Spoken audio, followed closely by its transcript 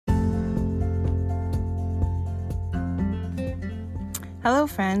Hello,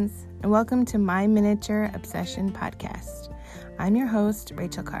 friends, and welcome to My Miniature Obsession podcast. I'm your host,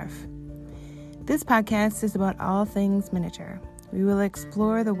 Rachel Karff. This podcast is about all things miniature. We will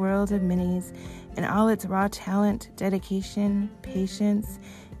explore the world of minis and all its raw talent, dedication, patience,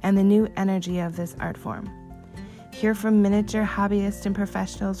 and the new energy of this art form. Hear from miniature hobbyists and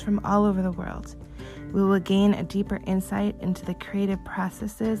professionals from all over the world. We will gain a deeper insight into the creative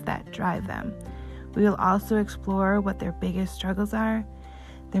processes that drive them. We will also explore what their biggest struggles are,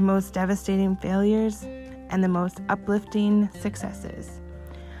 their most devastating failures, and the most uplifting successes.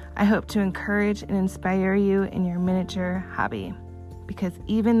 I hope to encourage and inspire you in your miniature hobby, because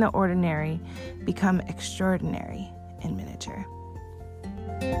even the ordinary become extraordinary in miniature.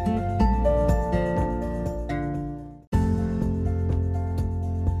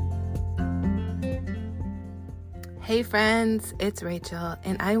 Hey friends, it's Rachel,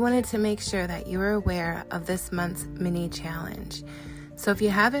 and I wanted to make sure that you are aware of this month's mini challenge. So if you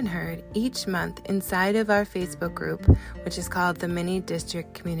haven't heard, each month inside of our Facebook group, which is called the Mini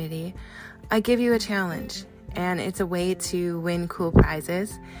District Community, I give you a challenge, and it's a way to win cool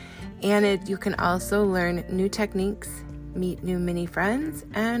prizes, and you can also learn new techniques, meet new mini friends,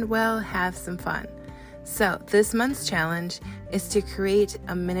 and have some fun. So this month's challenge is to create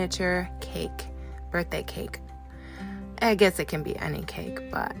a miniature cake, birthday cake. I guess it can be any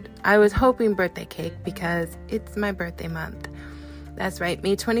cake, but I was hoping birthday cake because it's my birthday month. That's right,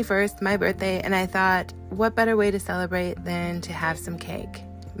 May 21st, my birthday, and I thought, what better way to celebrate than to have some cake?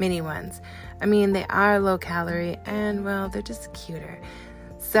 Mini ones. I mean, they are low calorie and, they're just cuter.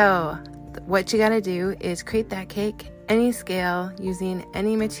 So, what you gotta do is create that cake, any scale, using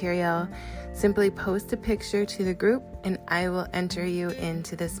any material. Simply post a picture to the group, and I will enter you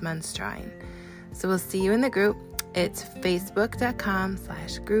into this month's drawing. So, we'll see you in the group. It's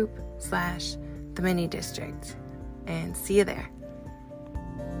facebook.com/group/the Mini District. And see you there.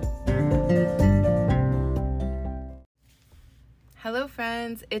 Hello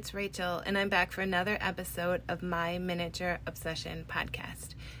friends, it's Rachel, and I'm back for another episode of My Miniature Obsession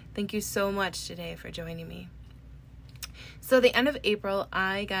podcast. Thank you so much today for joining me. So the end of April,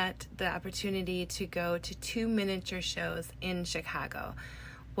 I got the opportunity to go to 2 miniature shows in Chicago.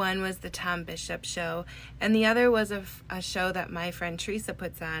 One was the Tom Bishop show, and the other was a show that my friend Teresa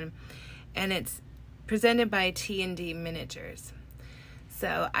puts on, and it's presented by T&D Miniatures.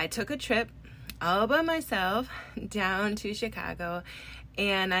 So I took a trip all by myself down to Chicago,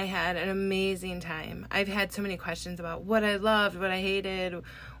 and I had an amazing time. I've had so many questions about what I loved, what I hated,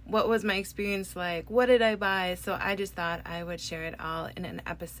 what was my experience like, what did I buy, so I just thought I would share it all in an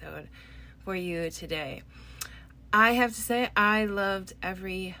episode for you today. I have to say, I loved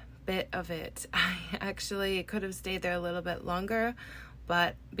every bit of it. I actually could have stayed there a little bit longer,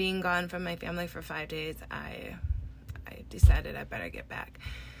 but being gone from my family for 5 days, I decided I better get back.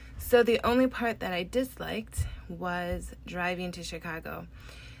 So the only part that I disliked was driving to Chicago.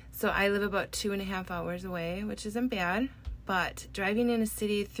 So I live about 2.5 hours away, which isn't bad, but driving in a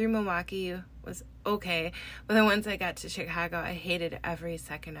city through Milwaukee was okay. But then once I got to Chicago, I hated every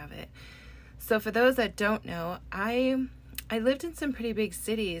second of it. So for those that don't know, I lived in some pretty big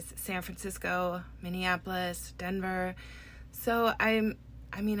cities, San Francisco, Minneapolis, Denver. So I've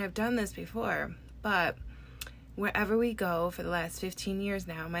done this before, but wherever we go for the last 15 years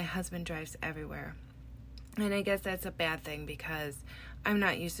now, my husband drives everywhere. And I guess that's a bad thing because I'm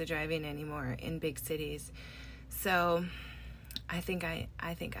not used to driving anymore in big cities. So I think I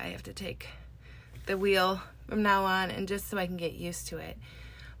have to take the wheel from now on, and just so I can get used to it.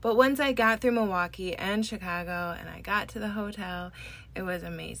 But once I got through Milwaukee and Chicago and I got to the hotel, it was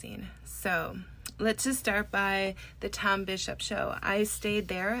amazing. So let's just start by the Tom Bishop show. I stayed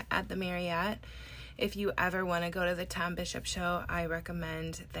there at the Marriott. If you ever want to go to the Tom Bishop show, I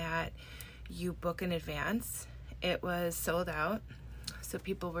recommend that you book in advance. It was sold out, so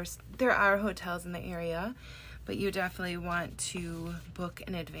there are hotels in the area, but you definitely want to book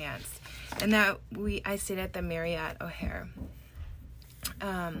in advance. And I stayed at the Marriott O'Hare.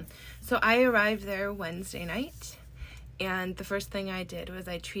 So I arrived there Wednesday night, and the first thing I did was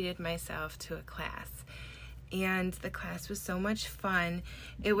I treated myself to a class. And the class was so much fun.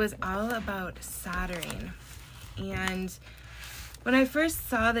 It was all about soldering. And when I first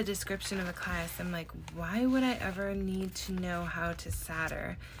saw the description of the class, I'm like, why would I ever need to know how to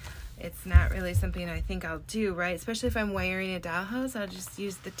solder? It's not really something I think I'll do, right? Especially if I'm wiring a dollhouse, I'll just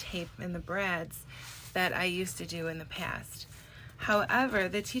use the tape and the brads that I used to do in the past. However,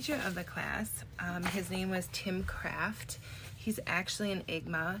 the teacher of the class, his name was Tim Kraft. He's actually an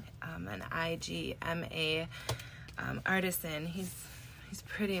IGMA, an IGMA artisan. He's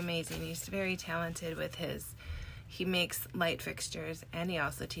pretty amazing. He's very talented with his He makes light fixtures, and he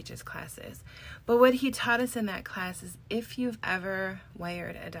also teaches classes. But what he taught us in that class is, if you've ever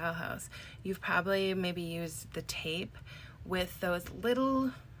wired a dollhouse, you've probably maybe used the tape with those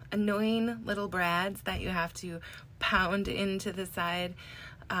little annoying little brads that you have to pound into the side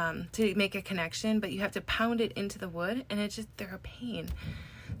to make a connection, but you have to pound it into the wood, and they're a pain.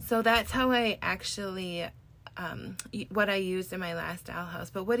 So that's how I actually, what I used in my last dollhouse.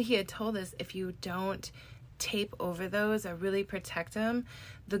 But what he had told us, if you don't tape over those or really protect them,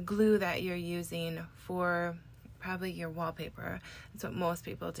 the glue that you're using for probably your wallpaper, that's what most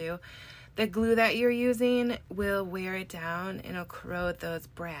people do, the glue that you're using will wear it down and it'll corrode those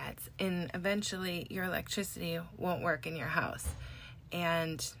brads, and eventually your electricity won't work in your house.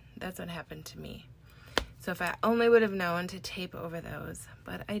 And that's what happened to me. So if I only would have known to tape over those,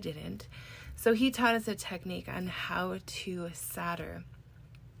 but I didn't. So he taught us a technique on how to solder,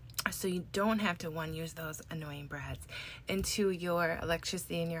 so you don't have to, one, use those annoying brads, and two, your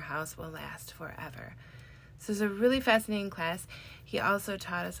electricity in your house will last forever. So it's a really fascinating class. He also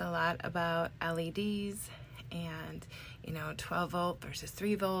taught us a lot about LEDs and, 12 volt versus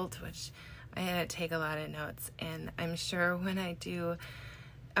 3 volt, which I had to take a lot of notes. And I'm sure when I do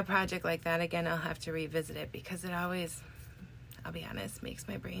a project like that again, I'll have to revisit it, because it always, I'll be honest, makes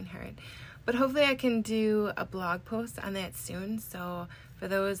my brain hurt. But hopefully I can do a blog post on that soon. So for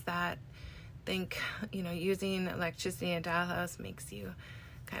those that think, using electricity in a dollhouse makes you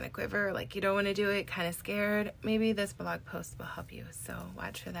kind of quiver, like you don't want to do it, kind of scared, maybe this blog post will help you. So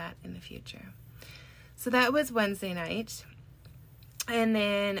watch for that in the future. So that was Wednesday night. And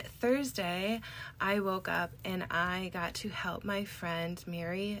then Thursday, I woke up and I got to help my friend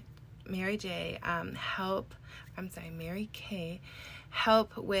Mary Kay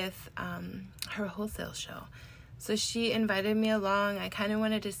help with her wholesale show. So she invited me along. I kind of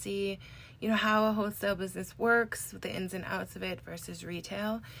wanted to see, how a wholesale business works, the ins and outs of it versus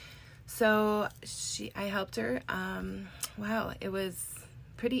retail. So I helped her. Wow, it was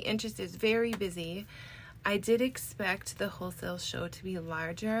pretty interesting. It's very busy. I did expect the wholesale show to be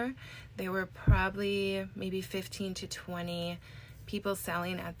larger. There were probably maybe 15 to 20 people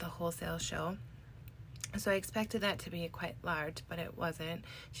selling at the wholesale show. So I expected that to be quite large, but it wasn't.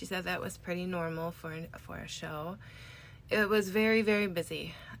 She said that was pretty normal for a show. It was very, very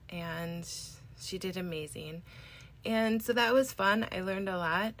busy, and she did amazing. And so that was fun. I learned a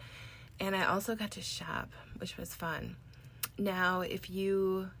lot, and I also got to shop, which was fun. Now, if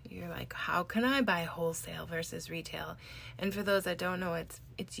you're like, how can I buy wholesale versus retail? And for those that don't know,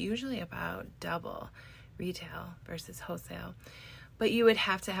 it's usually about double retail versus wholesale. But you would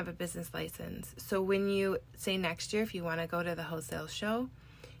have to have a business license. So when you say next year, if you want to go to the wholesale show,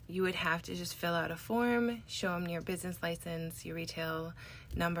 you would have to just fill out a form, show them your business license, your retail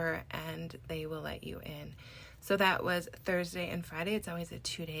number, and they will let you in. So that was Thursday and Friday. It's always a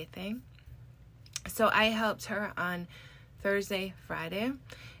 2-day thing. So I helped her on Thursday, Friday,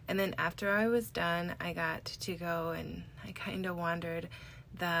 and then after I was done, I got to go and I kind of wandered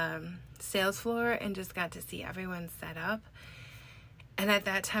the sales floor and just got to see everyone set up. And at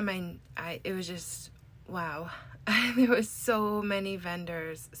that time, it was just, wow. There was so many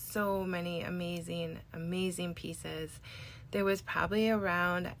vendors, so many amazing, amazing pieces. There was probably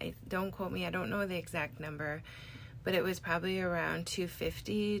around, don't quote me, I don't know the exact number, but it was probably around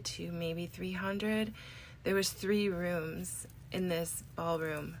 250 to maybe 300. There was 3 rooms in this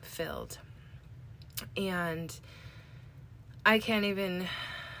ballroom filled. And I can't even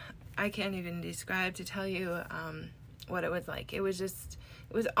describe to tell you what it was like. It was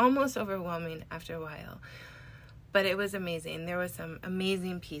almost overwhelming after a while. But it was amazing. There were some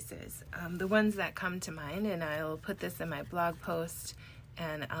amazing pieces. The ones that come to mind, and I'll put this in my blog post,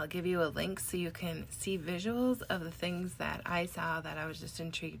 and I'll give you a link so you can see visuals of the things that I saw that I was just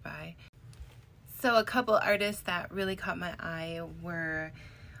intrigued by. So a couple artists that really caught my eye were,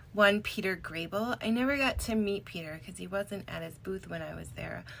 one, Peter Grable. I never got to meet Peter because he wasn't at his booth when I was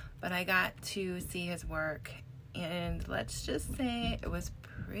there, but I got to see his work, and let's just say it was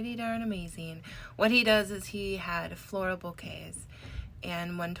pretty darn amazing. What he does is he had floral bouquets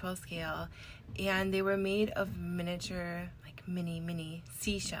and 1/12 scale, and they were made of miniature, like mini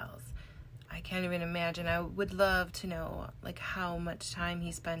seashells. I can't even imagine. I would love to know like how much time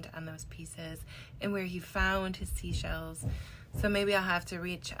he spent on those pieces and where he found his seashells. So maybe I'll have to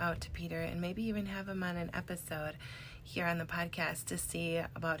reach out to Peter and maybe even have him on an episode here on the podcast to see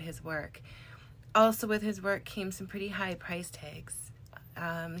about his work. Also with his work came some pretty high price tags.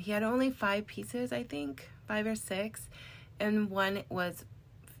 He had only 5 pieces, I think, 5 or 6, and one was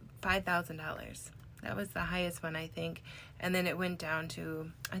 $5,000. That was the highest one, I think. And then it went down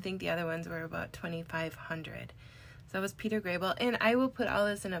to, I think the other ones were about $2,500. So that was Peter Grable. And I will put all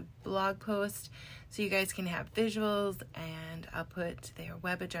this in a blog post so you guys can have visuals, and I'll put their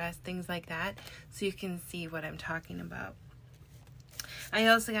web address, things like that, so you can see what I'm talking about. I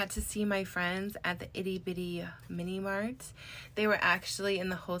also got to see my friends at the Itty Bitty Mini Mart. They were actually in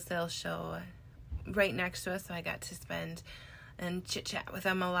the wholesale show right next to us, so I got to spend and chit-chat with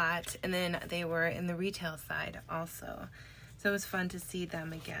them a lot. And then they were in the retail side also. So it was fun to see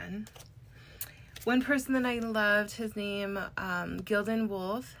them again. One person that I loved, his name, Gildan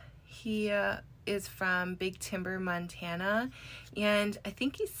Wolf. He is from Big Timber, Montana. And I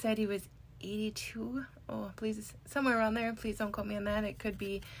think he said he was 82. Oh, please, somewhere around there. Please don't quote me on that. It could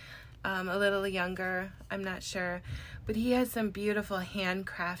be a little younger. I'm not sure. But he has some beautiful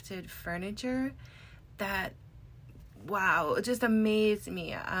handcrafted furniture that, wow, it just amazed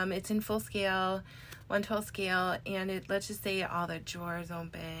me. It's in full scale, 1/12 scale, and let's just say all the drawers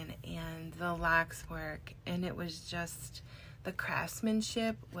open and the locks work, and it was just, the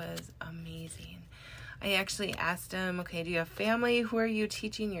craftsmanship was amazing. I actually asked him, okay, do you have family? Who are you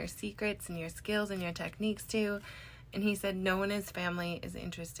teaching your secrets and your skills and your techniques to? And he said no one in his family is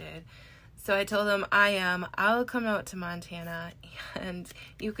interested. So I told him, I'll come out to Montana and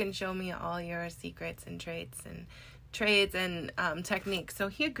you can show me all your secrets and trades and techniques. So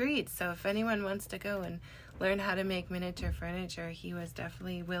he agreed. So if anyone wants to go and learn how to make miniature furniture, he was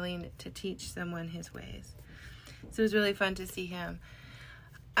definitely willing to teach someone his ways. So it was really fun to see him.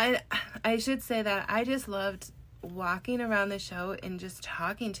 I should say that I just loved walking around the show and just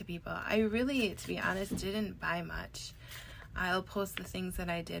talking to people. I really, to be honest, didn't buy much. I'll post the things that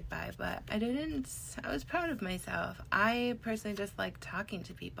I did buy, but I was proud of myself. I personally just like talking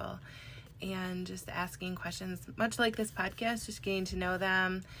to people and just asking questions, much like this podcast, just getting to know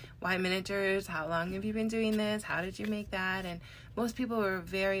them. Why miniatures? How long have you been doing this? How did you make that? And most people were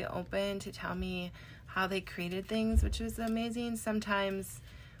very open to tell me how they created things, which was amazing. Sometimes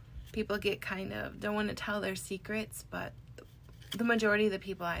people get don't want to tell their secrets, but the majority of the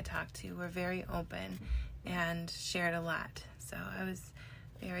people I talked to were very open and shared a lot. So I was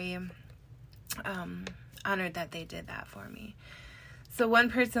very honored that they did that for me. So one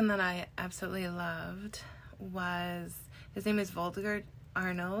person that I absolutely loved his name is Volker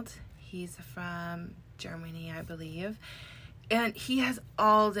Arnold. He's from Germany, I believe. And he has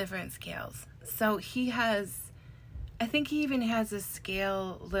all different scales. So I think he even has a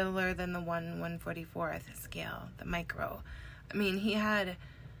scale littler than the 1/144th scale, the micro. I mean, he had,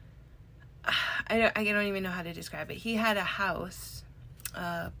 I don't even know how to describe it. He had a house,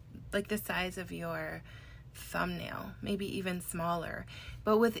 like the size of your thumbnail, maybe even smaller.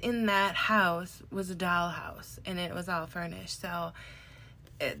 But within that house was a dollhouse, and it was all furnished. So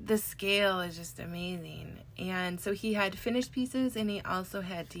the scale is just amazing. And so he had finished pieces, and he also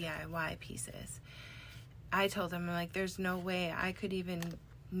had DIY pieces. I told him, like, there's no way I could even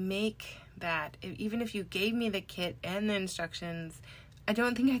make that. Even if you gave me the kit and the instructions, I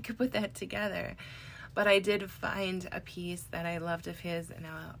don't think I could put that together. But I did find a piece that I loved of his, and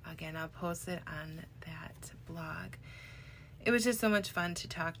I'll post it on that blog. It was just so much fun to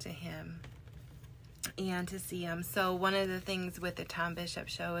talk to him and to see him. So one of the things with the Tom Bishop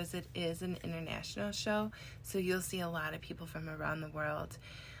show is it is an international show, so you'll see a lot of people from around the world.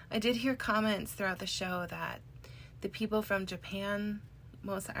 I did hear comments throughout the show that the people from Japan,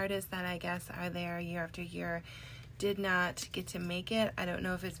 most artists that I guess are there year after year, did not get to make it. I don't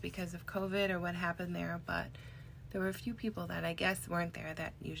know if it's because of COVID or what happened there, but there were a few people that I guess weren't there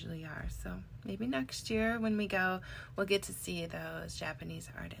that usually are. So maybe next year when we go, we'll get to see those Japanese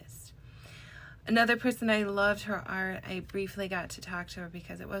artists. Another person, I loved her art. I briefly got to talk to her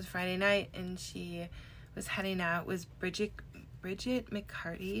because it was Friday night and she was heading out, was Bridget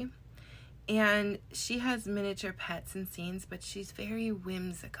McCarty. And she has miniature pets and scenes, but she's very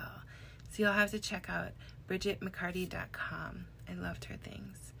whimsical. So you'll have to check out BridgetMcCarty.com. I loved her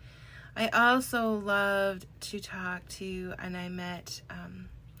things. I also loved to talk to, and I met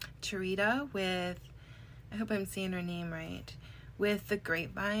Charita with, I hope I'm saying her name right, with The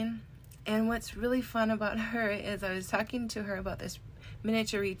Grapevine. And what's really fun about her is I was talking to her about this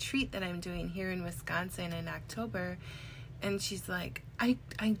miniature retreat that I'm doing here in Wisconsin in October. And she's like, I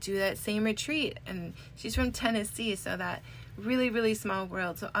do that same retreat. And she's from Tennessee, so that really, really small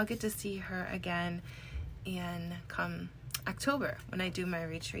world. So I'll get to see her again in come October when I do my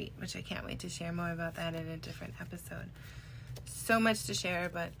retreat, which I can't wait to share more about that in a different episode. So much to share,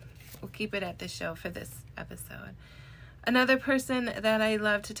 but we'll keep it at the show for this episode. Another person that I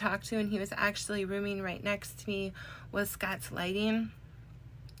love to talk to, and he was actually rooming right next to me, was Scott's Lighting.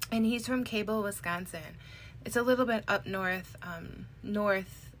 And he's from Cable, Wisconsin. It's a little bit up north.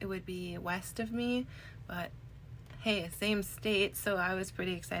 North, it would be west of me, but hey, same state, so I was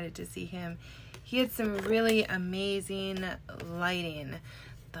pretty excited to see him. He had some really amazing lighting.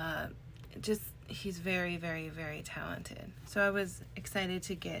 He's very, very, very talented. So I was excited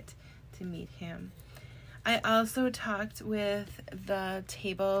to get to meet him. I also talked with the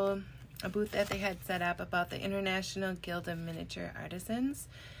table, a booth that they had set up about the International Guild of Miniature Artisans,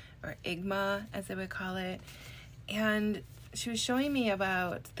 or IGMA as they would call it. And she was showing me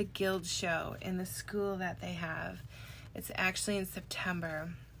about the guild show in the school that they have. It's actually in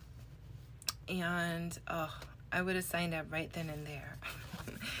September. And, I would have signed up right then and there.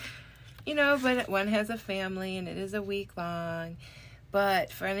 But one has a family and it is a week long.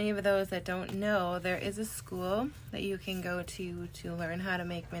 But for any of those that don't know, there is a school that you can go to learn how to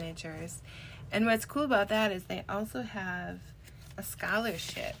make miniatures. And what's cool about that is they also have a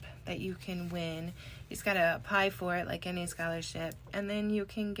scholarship that you can win. You just got to apply for it like any scholarship. And then you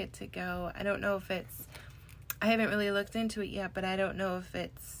can get to go. I don't know if I haven't really looked into it yet, but I don't know if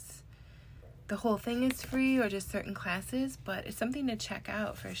the whole thing is free or just certain classes, but it's something to check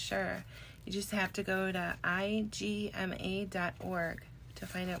out for sure. You just have to go to igma.org to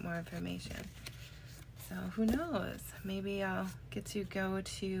find out more information. So who knows? Maybe I'll get to go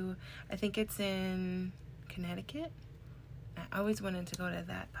to, I think it's in Connecticut. I always wanted to go to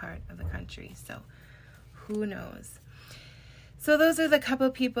that part of the country, so who knows? So those are the couple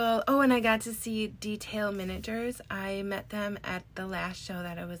people. Oh, and I got to see Detail Miniatures. I met them at the last show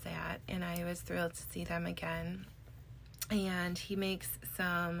that I was at, and I was thrilled to see them again. And he makes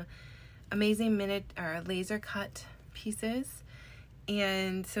some amazing laser cut pieces.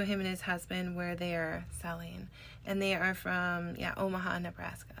 And so him and his husband were there selling. And they are from, Omaha,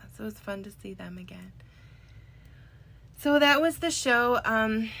 Nebraska. So it was fun to see them again. So that was the show.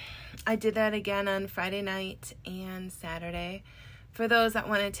 I did that again on Friday night and Saturday. For those that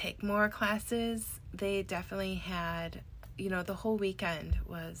want to take more classes, they definitely had, the whole weekend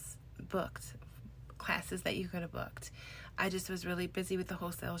was booked, classes that you could have booked. I just was really busy with the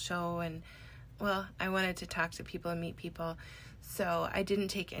wholesale show and, I wanted to talk to people and meet people. So I didn't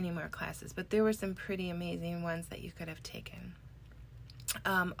take any more classes, but there were some pretty amazing ones that you could have taken.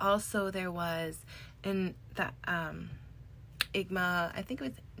 Also, there was in the IGMA, I think it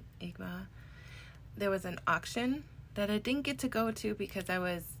was IGMA, there was an auction that I didn't get to go to because I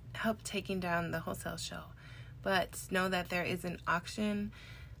was helped taking down the wholesale show. But know that there is an auction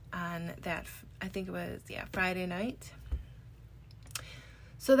on that, I think it was, Friday night.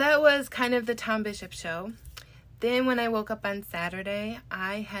 So that was kind of the Tom Bishop show. Then when I woke up on Saturday,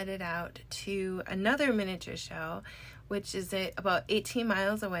 I headed out to another miniature show, which is about 18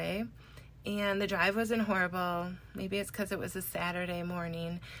 miles away. And the drive wasn't horrible. Maybe it's because it was a Saturday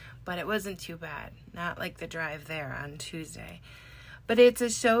morning, but it wasn't too bad. Not like the drive there on Tuesday. But it's a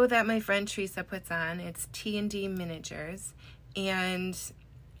show that my friend Teresa puts on. It's T&D Miniatures. And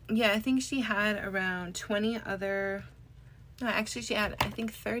I think she had around 20 other... No, actually she had, I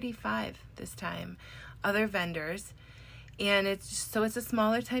think, 35 this time, other vendors. And it's a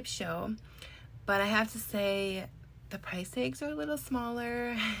smaller type show. But I have to say, the price tags are a little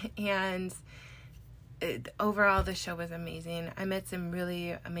smaller, and overall the show was amazing. I met some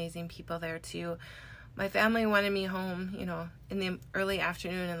really amazing people there too. My family wanted me home, in the early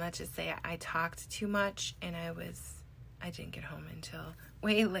afternoon, and let's just say I talked too much, and I didn't get home until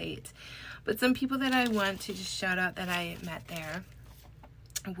way late. But some people that I want to just shout out that I met there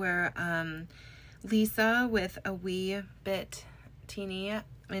were Lisa with a wee bit teeny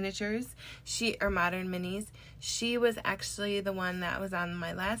miniatures, or modern minis. She was actually the one that was on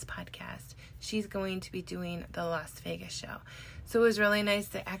my last podcast. She's going to be doing the Las Vegas show. So it was really nice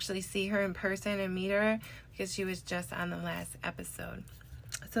to actually see her in person and meet her because she was just on the last episode.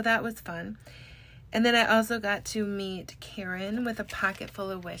 So that was fun. And then I also got to meet Karen with a Pocket Full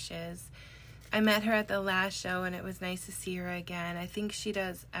of Wishes. I met her at the last show and it was nice to see her again. I think she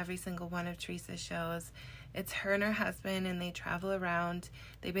does every single one of Teresa's shows. It's her and her husband, and they travel around.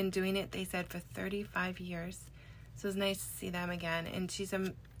 They've been doing it, they said, for 35 years. So it's nice to see them again. And she's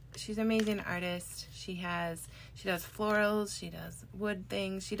an amazing artist. She does florals, she does wood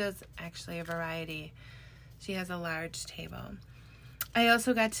things. She does actually a variety. She has a large table. I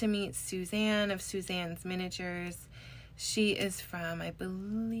also got to meet Suzanne of Suzanne's Miniatures. She is from, I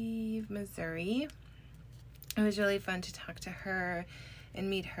believe, Missouri. It was really fun to talk to her and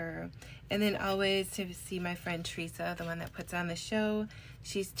meet her. And then always to see my friend Teresa, the one that puts on the show.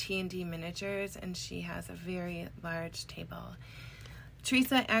 She's T&D Miniatures, and she has a very large table.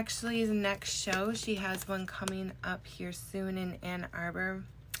 Teresa actually's next show, she has one coming up here soon in Ann Arbor,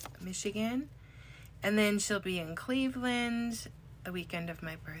 Michigan. And then she'll be in Cleveland the weekend of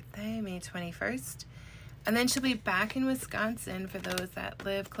my birthday, May 21st. And then she'll be back in Wisconsin for those that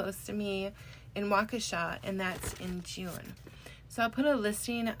live close to me in Waukesha, and that's in June. So I'll put a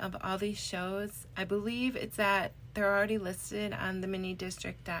listing of all these shows. I believe they're already listed on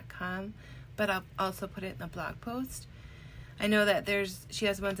themindistrict.com, but I'll also put it in the blog post. I know that she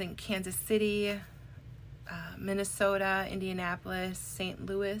has ones in Kansas City, Minnesota, Indianapolis, St.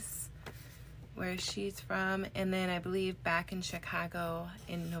 Louis, where she's from, and then I believe back in Chicago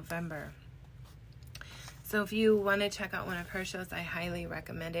in November. So if you want to check out one of her shows, I highly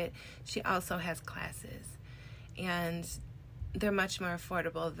recommend it. She also has classes, and they're much more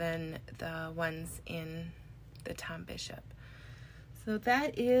affordable than the ones in the Tom Bishop. So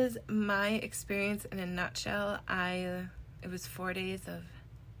that is my experience in a nutshell. It was 4 days of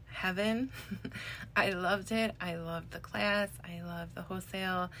heaven. I loved it. I loved the class. I loved the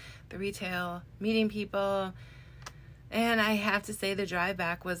wholesale, the retail, meeting people. And I have to say the drive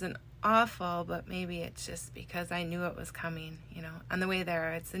back wasn't awful, but maybe it's just because I knew it was coming, on the way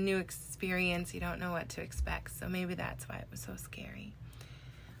there. It's a new experience. You don't know what to expect. So maybe that's why it was so scary.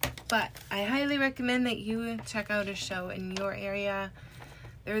 But I highly recommend that you check out a show in your area.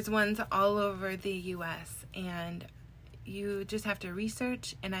 There's ones all over the U.S., and you just have to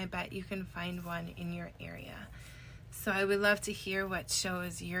research, and I bet you can find one in your area. So I would love to hear what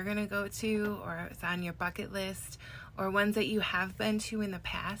shows you're going to go to, or it's on your bucket list, or ones that you have been to in the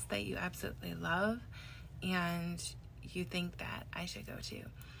past that you absolutely love and you think that I should go to.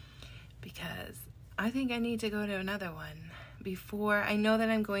 Because I think I need to go to another one before. I know that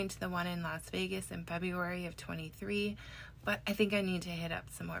I'm going to the one in Las Vegas in February of 23, but I think I need to hit up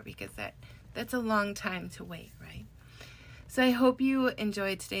some more because that's a long time to wait, right? So I hope you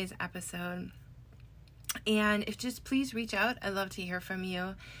enjoyed today's episode. And please reach out. I'd love to hear from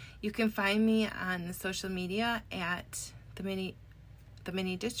you. You can find me on the social media at the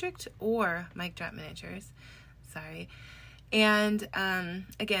Mini District or Mic Drop Miniatures. Sorry. And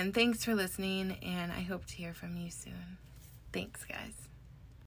again, thanks for listening, and I hope to hear from you soon. Thanks, guys.